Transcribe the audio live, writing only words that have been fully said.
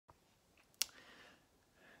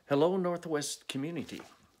Hello, Northwest community.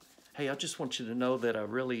 Hey, I just want you to know that I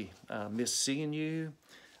really miss seeing you.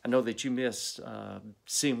 I know that you miss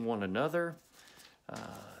seeing one another.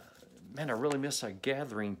 Man, I really miss our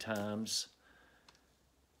gathering times.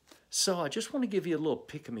 So I just want to give you a little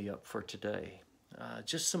pick-me-up for today.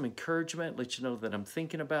 Just some encouragement, let you know that I'm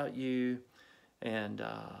thinking about you, and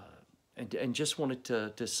just wanted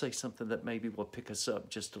to say something that maybe will pick us up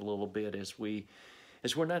just a little bit as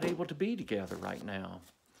we're not able to be together right now.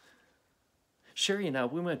 Sherry and I,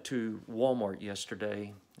 we went to Walmart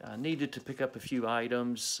yesterday. Needed to pick up a few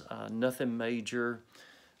items, nothing major.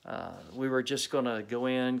 We were just going to go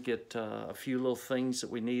in, get a few little things that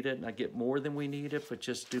we needed, not get more than we needed, but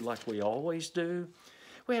just do like we always do.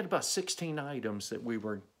 We had about 16 items that we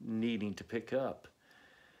were needing to pick up.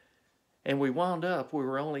 And we wound up, we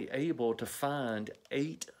were only able to find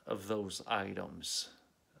 8 of those items.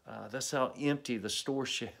 That's how empty the store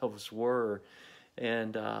shelves were.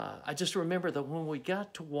 And I just remember that when we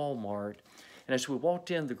got to Walmart, and as we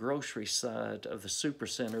walked in the grocery side of the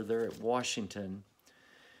supercenter there at Washington,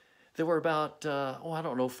 there were about,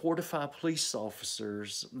 4 to 5 police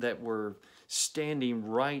officers that were standing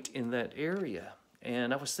right in that area.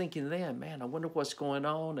 And I was thinking then, man, I wonder what's going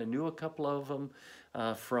on. I knew a couple of them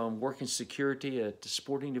from working security at the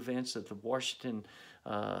sporting events at the Washington,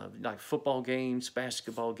 like football games,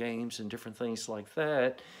 basketball games, and different things like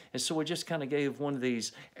that. And so we just kind of gave one of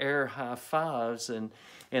these air high fives, and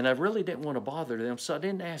I really didn't want to bother them, so I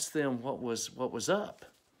didn't ask them what was up.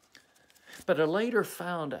 But I later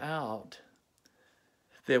found out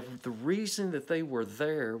that the reason that they were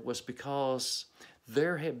there was because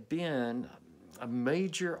there had been a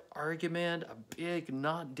major argument, a big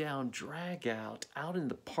knockdown, drag out in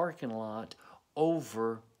the parking lot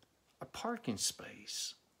over a parking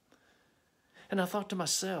space. And I thought to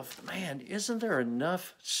myself, man, isn't there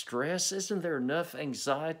enough stress? Isn't there enough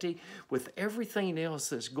anxiety with everything else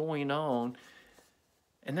that's going on?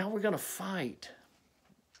 And now we're going to fight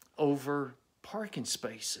over parking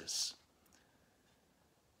spaces.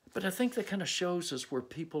 But I think that kind of shows us where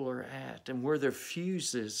people are at and where their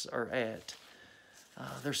fuses are at.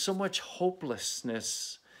 There's so much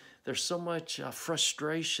hopelessness. There's so much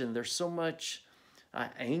frustration. There's so much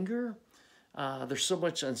anger. There's so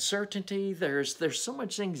much uncertainty. There's so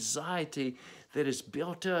much anxiety that is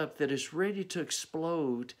built up, that is ready to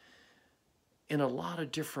explode in a lot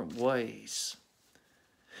of different ways.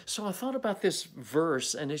 So I thought about this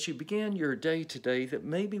verse, and as you begin your day today, that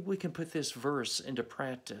maybe we can put this verse into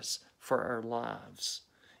practice for our lives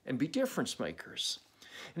and be difference makers.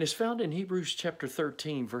 And it's found in Hebrews chapter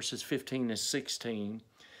 13, verses 15 and 16,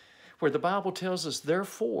 where the Bible tells us,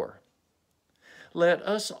 therefore, let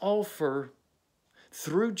us offer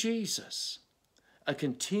through Jesus a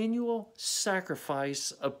continual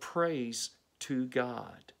sacrifice of praise to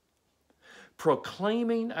God,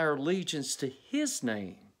 proclaiming our allegiance to His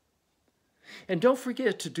name. And don't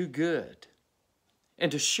forget to do good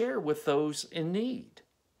and to share with those in need.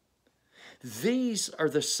 These are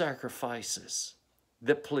the sacrifices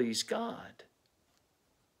that please God.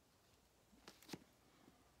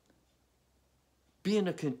 Being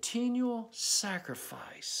a continual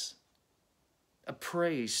sacrifice of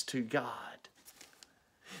praise to God.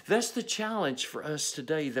 That's the challenge for us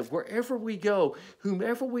today, that wherever we go,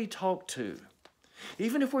 whomever we talk to,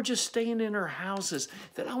 even if we're just staying in our houses,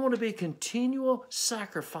 that I want to be a continual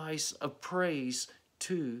sacrifice of praise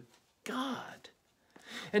to God.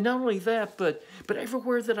 And not only that, but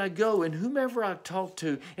everywhere that I go and whomever I talk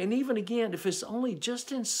to, and even again, if it's only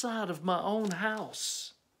just inside of my own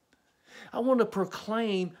house, I want to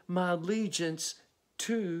proclaim my allegiance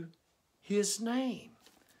to His name.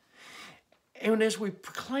 And as we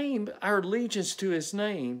proclaim our allegiance to His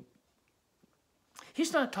name,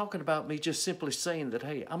 He's not talking about me just simply saying that,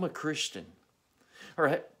 hey, I'm a Christian, or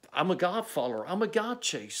hey, I'm a God follower, I'm a God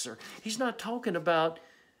chaser. He's not talking about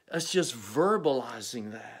us just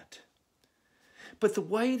verbalizing that. But the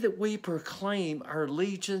way that we proclaim our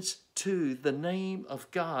allegiance to the name of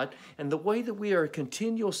God, and the way that we are a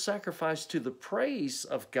continual sacrifice to the praise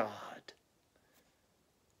of God,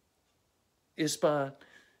 is by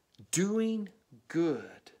doing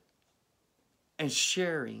good and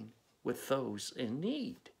sharing with those in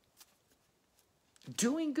need.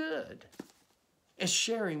 Doing good and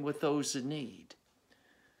sharing with those in need.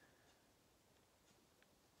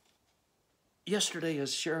 Yesterday,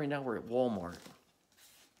 as Sherry and I were at Walmart,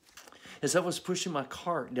 as I was pushing my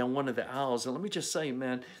cart down one of the aisles, and let me just say,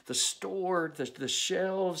 man, the store, the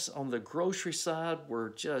shelves on the grocery side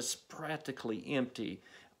were just practically empty.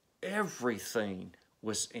 Everything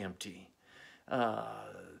was empty.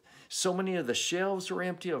 So many of the shelves were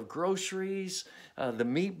empty of groceries. The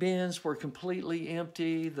meat bins were completely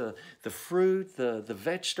empty. The fruit, the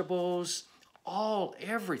vegetables,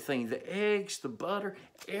 everything, the eggs, the butter,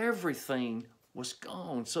 everything was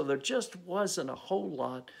gone. So there just wasn't a whole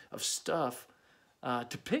lot of stuff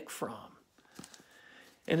to pick from.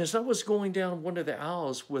 And as I was going down one of the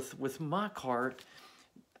aisles with my cart,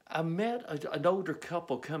 I met an older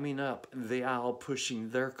couple coming up the aisle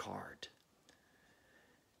pushing their cart.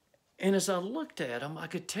 And as I looked at them, I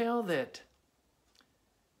could tell that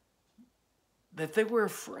they were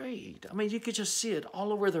afraid. I mean, you could just see it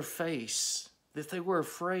all over their face, that they were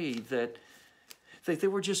afraid, that they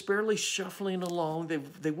were just barely shuffling along.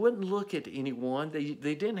 They wouldn't look at anyone. They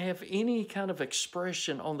didn't have any kind of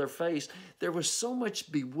expression on their face. There was so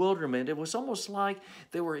much bewilderment. It was almost like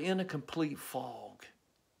they were in a complete fog.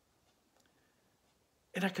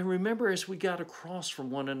 And I can remember as we got across from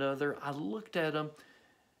one another, I looked at them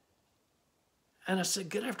and I said,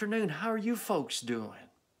 "Good afternoon, how are you folks doing?"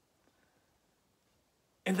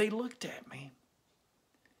 And they looked at me.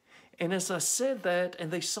 And as I said that, and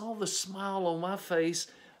they saw the smile on my face,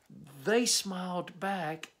 they smiled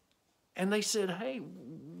back and they said, "Hey,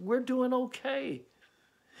 we're doing okay."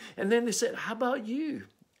 And then they said, "How about you?"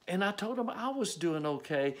 And I told them I was doing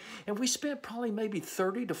okay. And we spent probably maybe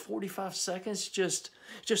 30 to 45 seconds just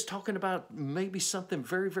talking about maybe something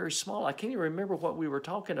very, very small. I can't even remember what we were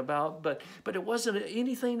talking about, but it wasn't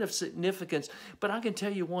anything of significance. But I can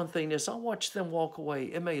tell you one thing, as I watched them walk away,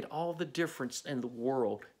 it made all the difference in the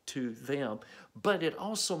world to them. But it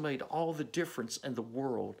also made all the difference in the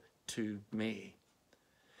world to me.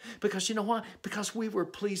 Because you know what? Because we were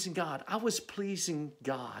pleasing God. I was pleasing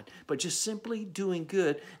God by just simply doing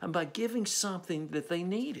good and by giving something that they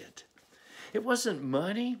needed. It wasn't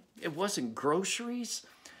money. It wasn't groceries.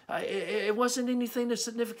 It wasn't anything of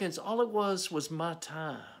significance. All it was my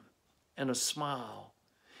time and a smile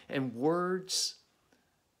and words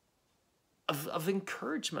of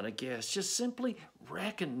encouragement, I guess. Just simply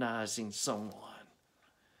recognizing someone.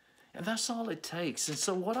 And that's all it takes. And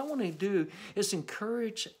so what I want to do is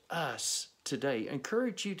encourage us today,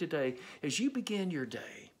 encourage you today as you begin your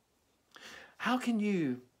day. How can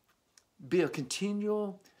you be a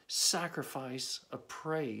continual sacrifice of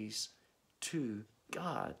praise to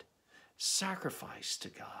God? Sacrifice to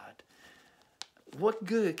God. What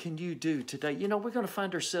good can you do today? You know, we're going to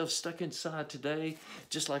find ourselves stuck inside today,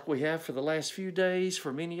 just like we have for the last few days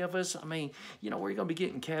for many of us. I mean, you know, we're going to be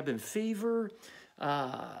getting cabin fever.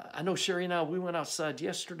 I know Sherry and I, we went outside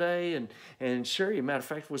yesterday, and Sherry, matter of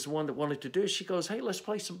fact, was the one that wanted to do it. She goes, "Hey, let's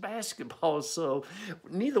play some basketball." So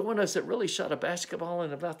neither one of us had really shot a basketball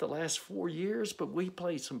in about the last 4 years, but we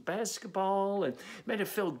played some basketball, and man, it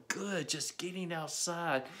felt good just getting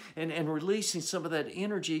outside and releasing some of that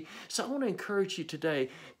energy. So I want to encourage you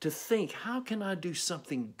today to think, how can I do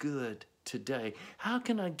something good today? How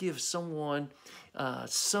can I give someone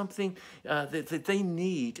something that they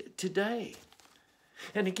need today?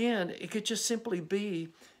 And again, it could just simply be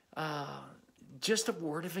just a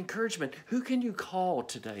word of encouragement. Who can you call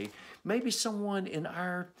today? Maybe someone in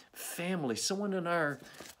our family, someone in our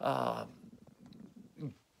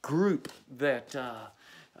group that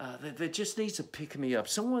just needs a pick-me-up.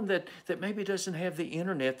 Someone that maybe doesn't have the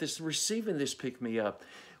internet that's receiving this pick-me-up.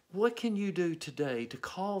 What can you do today to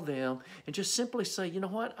call them and just simply say, "You know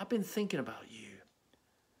what? I've been thinking about you.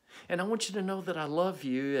 And I want you to know that I love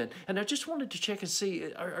you. And I just wanted to check and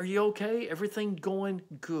see, are you okay? Everything going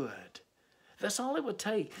good?" That's all it would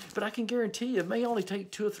take. But I can guarantee you, it may only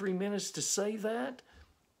take 2 or 3 minutes to say that,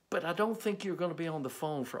 but I don't think you're going to be on the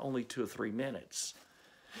phone for only 2 or 3 minutes.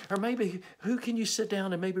 Or maybe, who can you sit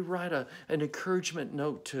down and maybe write an encouragement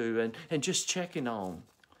note to and just checking on?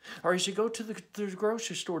 Or as you go to the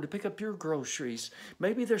grocery store to pick up your groceries,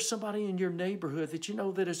 maybe there's somebody in your neighborhood that you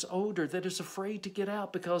know that is older, that is afraid to get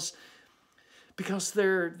out because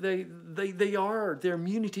their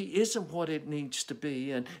immunity isn't what it needs to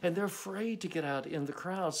be, and they're afraid to get out in the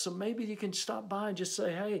crowd. So maybe you can stop by and just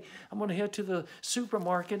say, "Hey, I'm going to head to the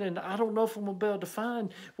supermarket, and I don't know if I'm going to be able to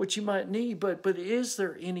find what you might need, but is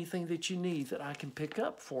there anything that you need that I can pick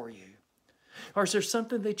up for you? Or is there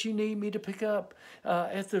something that you need me to pick up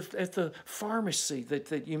at the pharmacy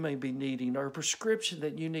that you may be needing, or a prescription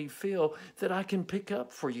that you need filled that I can pick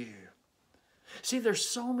up for you?" See, there's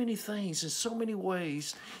so many things and so many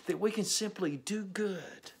ways that we can simply do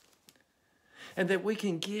good and that we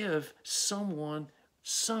can give someone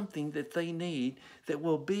something that they need that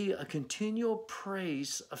will be a continual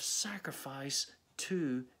praise of sacrifice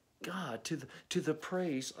to God, to the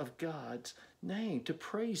praise of God's name, to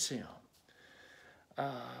praise Him.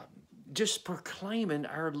 Just proclaiming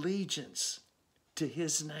our allegiance to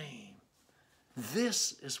His name.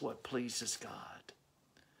 This is what pleases God.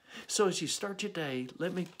 So as you start your day,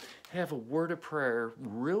 let me have a word of prayer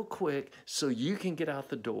real quick so you can get out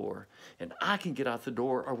the door and I can get out the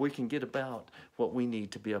door, or we can get about what we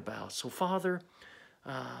need to be about. So Father,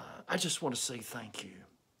 I just want to say thank you.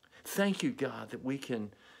 Thank you, God, that we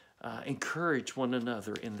can encourage one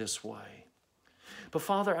another in this way. But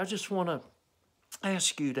Father, I just want to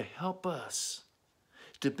ask you to help us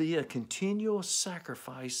to be a continual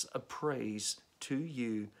sacrifice of praise to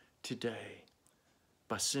you today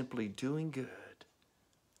by simply doing good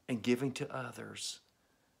and giving to others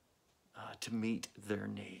to meet their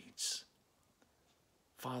needs.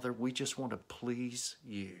 Father, we just want to please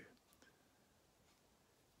you.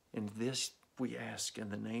 And this we ask in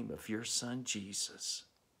the name of your Son, Jesus.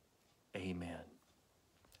 Amen.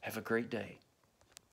 Have a great day.